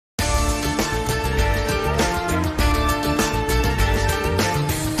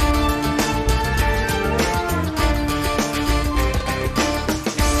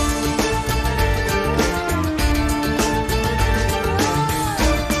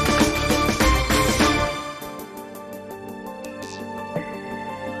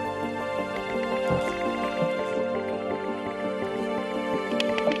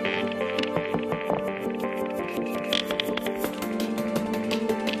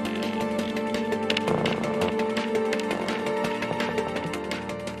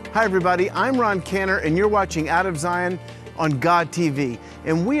Hi everybody, I'm Ron Canner and you're watching Out of Zion on God TV.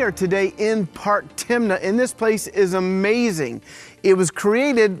 And we are today in Parcul Timna, and this place is amazing. It was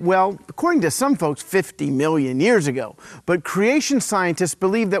created, well, according to some folks, 50 million years ago. But creation scientists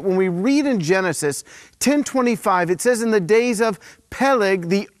believe that when we read in Genesis 10:25, it says in the days of Peleg,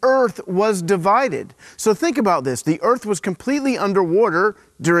 the earth was divided. So think about this. The earth was completely underwater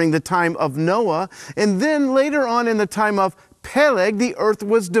during the time of Noah. And then later on in the time of Peleg, the earth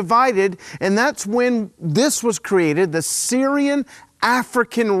was divided. And that's when this was created, the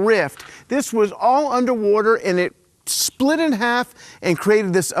Syrian-African rift. This was all underwater, and it split in half and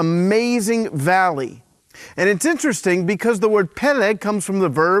created this amazing valley. And it's interesting because the word Peleg comes from the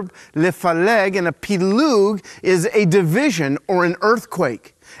verb lefaleg, and a pilug is a division or an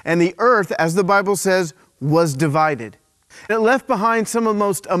earthquake. And the earth, as the Bible says, was divided. And it left behind some of the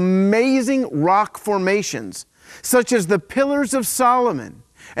most amazing rock formations, such as the Pillars of Solomon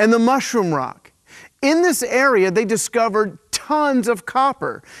and the Mushroom Rock. In this area, they discovered tons of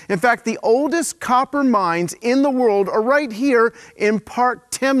copper. In fact, the oldest copper mines in the world are right here in Parcul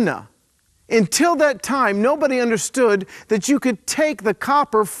Timna. Until that time, nobody understood that you could take the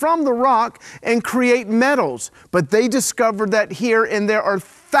copper from the rock and create metals. But they discovered that here, and there are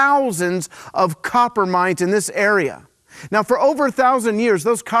thousands of copper mines in this area. Now, for over 1,000 years,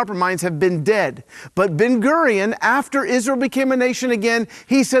 those copper mines have been dead. But Ben-Gurion, after Israel became a nation again,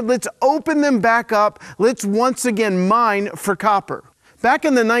 he said, let's open them back up. Let's once again mine for copper. Back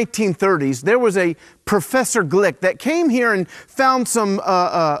in the 1930s, there was a Professor Glick that came here and found some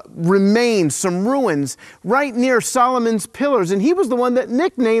remains, some ruins, right near Solomon's Pillars. And he was the one that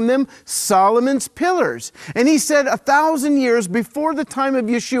nicknamed them Solomon's Pillars. And he said 1,000 years before the time of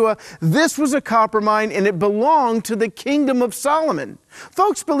Yeshua, this was a copper mine and it belonged to the kingdom of Solomon.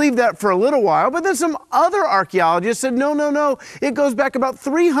 Folks believed that for a little while, but then some other archaeologists said, no, it goes back about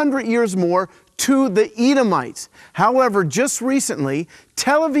 300 years more to the Edomites. However, just recently,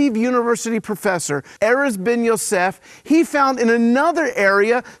 Tel Aviv University professor Erez Ben Yosef, he found in another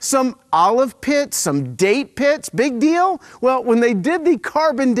area some olive pits, some date pits. Big deal? Well, when they did the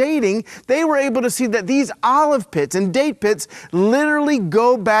carbon dating, they were able to see that these olive pits and date pits literally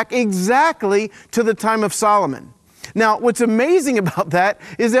go back exactly to the time of Solomon. Now, what's amazing about that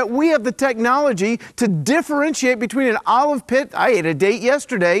is that we have the technology to differentiate between an olive pit, I ate a date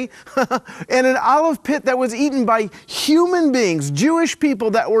yesterday, and an olive pit that was eaten by human beings, Jewish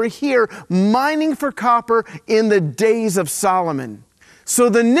people that were here mining for copper in the days of Solomon. So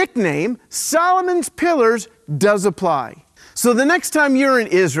the nickname Solomon's Pillars does apply. So the next time you're in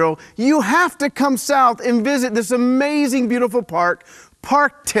Israel, you have to come south and visit this amazing, beautiful park,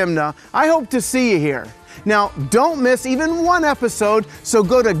 Parcul Timna. I hope to see you here. Now, don't miss even one episode, so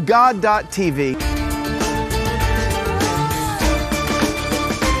go to God.tv.